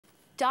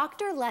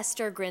Dr.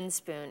 Lester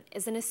Grinspoon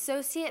is an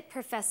associate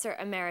professor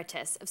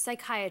emeritus of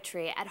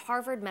psychiatry at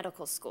Harvard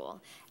Medical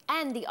School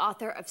and the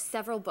author of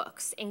several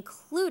books,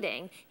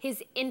 including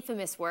his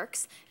infamous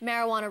works,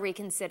 Marijuana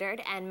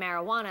Reconsidered and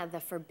Marijuana, the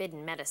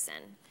Forbidden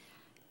Medicine.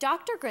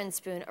 Dr.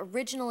 Grinspoon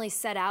originally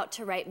set out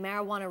to write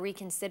Marijuana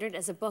Reconsidered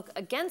as a book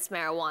against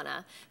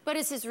marijuana, but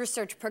as his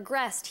research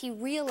progressed, he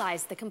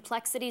realized the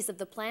complexities of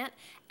the plant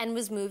and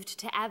was moved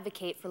to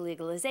advocate for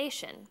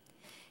legalization.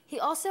 He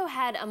also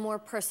had a more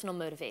personal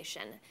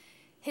motivation.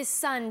 His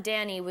son,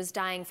 Danny, was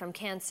dying from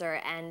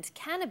cancer, and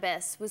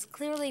cannabis was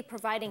clearly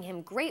providing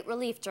him great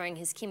relief during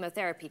his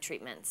chemotherapy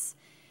treatments.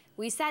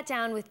 We sat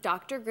down with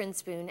Dr.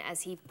 Grinspoon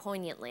as he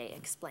poignantly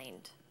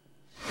explained.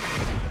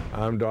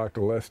 I'm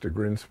Dr. Lester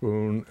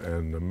Grinspoon,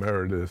 an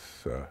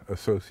Emeritus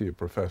Associate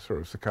Professor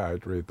of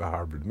Psychiatry at the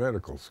Harvard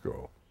Medical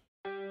School.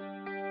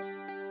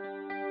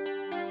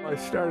 I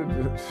started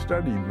to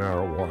study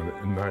marijuana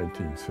in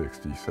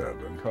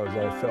 1967 because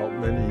I felt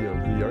many of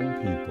the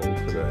young people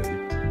today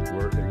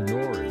were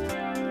ignoring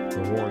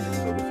the warnings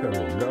of the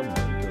federal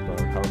government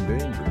about how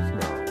dangerous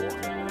marijuana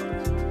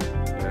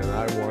was. And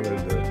I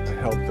wanted to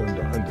help them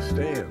to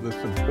understand this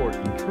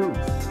important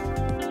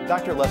truth.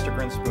 Dr. Lester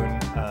Grinspoon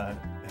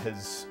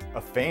is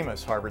a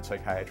famous Harvard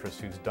psychiatrist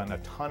who's done a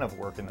ton of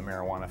work in the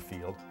marijuana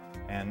field.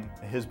 And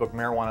his book,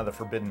 Marijuana, the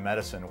Forbidden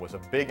Medicine, was a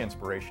big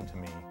inspiration to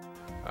me.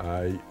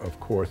 I, of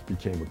course,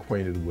 became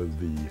acquainted with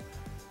the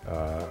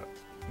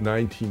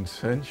 19th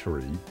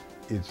century,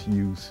 its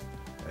use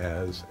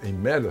as a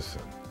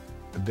medicine.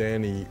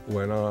 Danny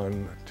went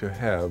on to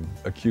have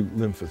acute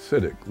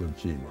lymphocytic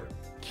leukemia.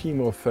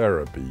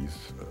 Chemotherapies,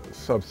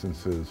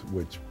 substances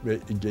which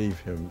gave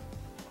him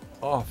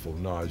awful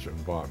nausea and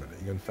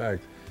vomiting. In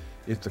fact,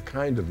 it's a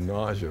kind of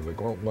nausea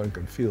that one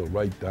can feel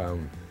right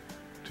down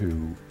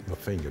to the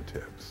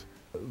fingertips.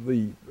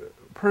 The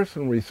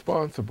person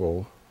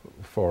responsible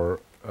for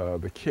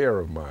the care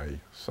of my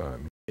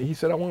son, he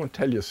said, I want to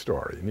tell you a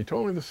story. And he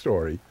told me the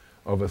story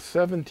of a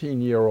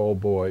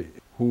 17-year-old boy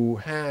who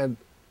had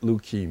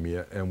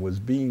leukemia and was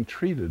being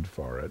treated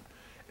for it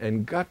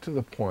and got to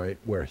the point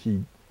where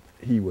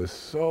he was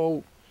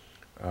so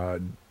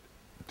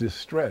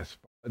distressed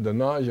by the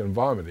nausea and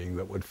vomiting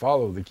that would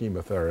follow the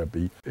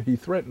chemotherapy, he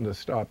threatened to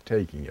stop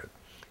taking it.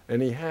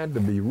 And he had to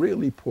be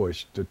really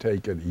pushed to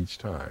take it each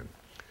time.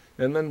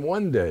 And then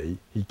one day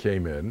he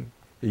came in,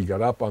 he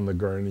got up on the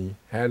gurney,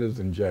 had his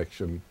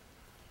injection,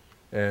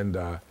 and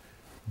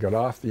got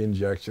off the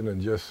injection and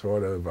just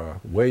sort of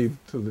waved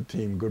to the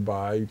team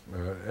goodbye.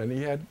 And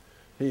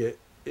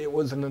it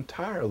was an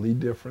entirely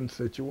different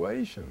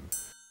situation.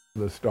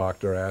 This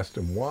doctor asked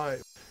him why,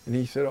 and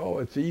he said, oh,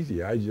 it's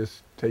easy. I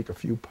just take a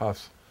few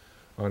puffs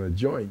on a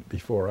joint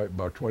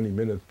about 20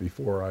 minutes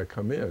before I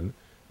come in,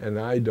 and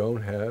I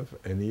don't have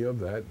any of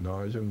that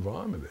nausea and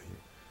vomiting.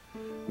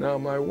 Now,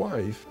 my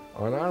wife,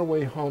 on our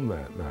way home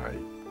that night,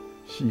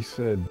 she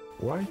said,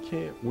 why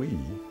can't we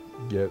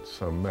get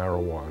some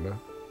marijuana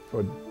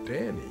for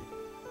Danny?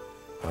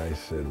 I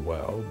said,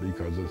 well,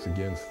 because it's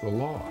against the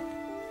law.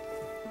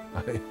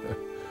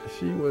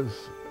 She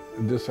was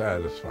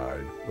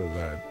dissatisfied with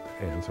that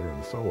answer,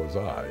 and so was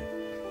I.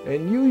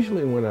 And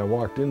usually when I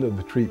walked into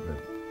the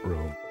treatment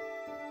room,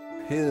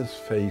 his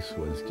face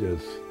was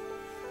just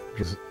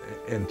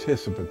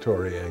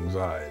anticipatory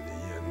anxiety,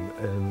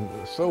 and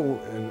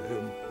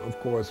of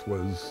course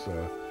was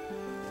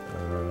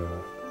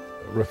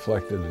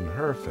reflected in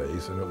her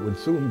face, and it would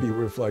soon be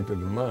reflected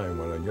in mine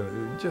when I get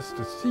it. Just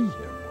to see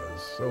him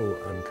was so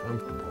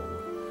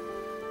uncomfortable.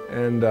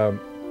 And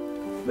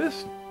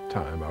this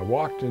time I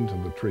walked into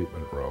the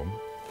treatment room,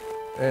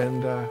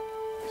 and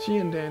she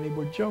and Danny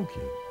were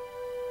joking.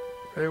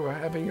 They were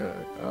having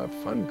a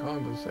fun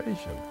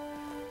conversation.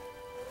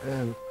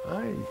 And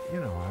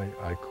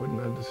I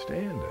couldn't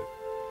understand it.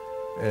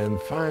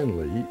 And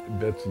finally,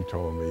 Betsy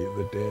told me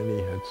that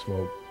Danny had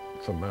smoked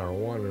some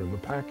marijuana in the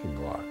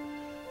parking lot,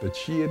 that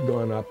she had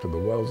gone up to the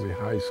Wellesley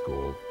High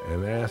School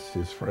and asked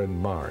his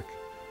friend Mark,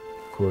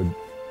 could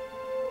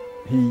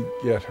he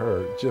get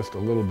her just a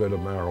little bit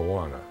of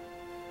marijuana?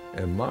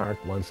 And Mark,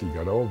 once he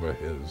got over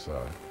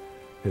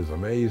his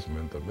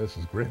amazement that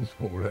Mrs.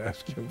 Grinspoon would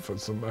ask him for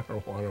some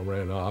marijuana,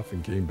 ran off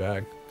and came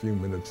back a few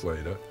minutes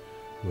later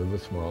with a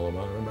small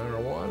amount of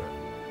marijuana.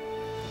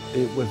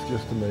 It was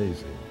just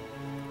amazing.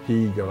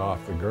 He got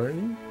off the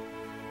gurney.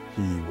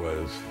 He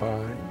was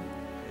fine.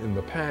 In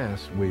the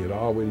past, we had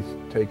always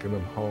taken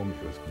him home.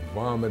 He was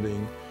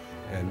vomiting,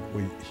 and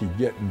he'd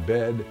get in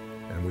bed,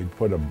 and we'd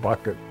put a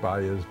bucket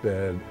by his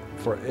bed.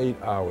 For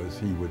 8 hours,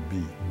 he would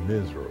be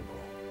miserable.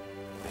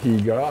 He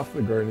got off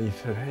the gurney. He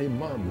said, hey,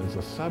 Mom, there's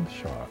a sub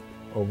shop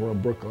over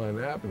on Brookline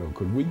Avenue.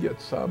 Could we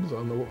get subs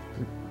to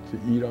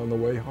eat on the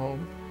way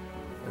home?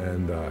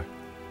 And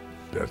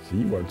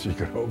Betsy, once she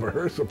got over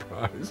her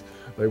surprise,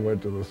 they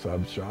went to the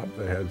sub shop,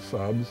 they had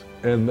subs,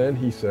 and then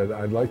he said,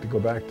 I'd like to go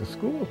back to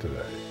school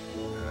today.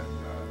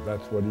 And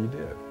that's what he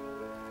did.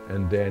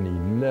 And Danny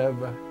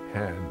never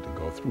had to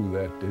go through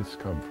that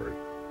discomfort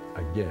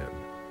again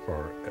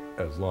for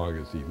as long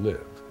as he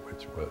lived,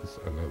 which was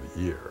another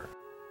year.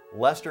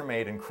 Lester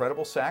made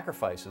incredible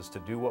sacrifices to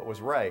do what was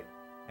right,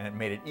 and it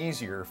made it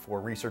easier for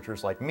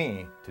researchers like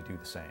me to do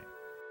the same.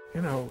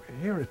 You know,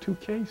 here are two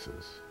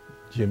cases,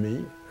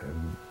 Jimmy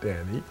and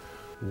Danny.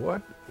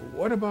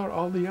 What about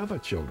all the other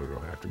children who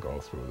have to go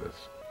through this?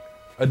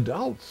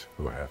 Adults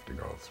who have to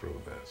go through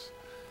this?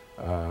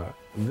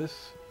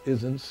 This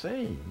is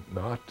insane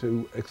not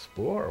to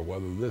explore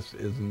whether this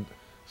isn't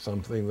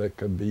something that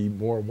could be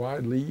more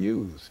widely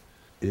used.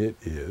 It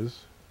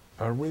is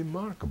a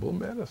remarkable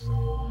medicine.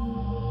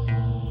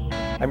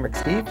 I'm Rick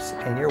Steves,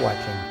 and you're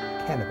watching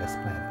Cannabis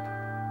Planet.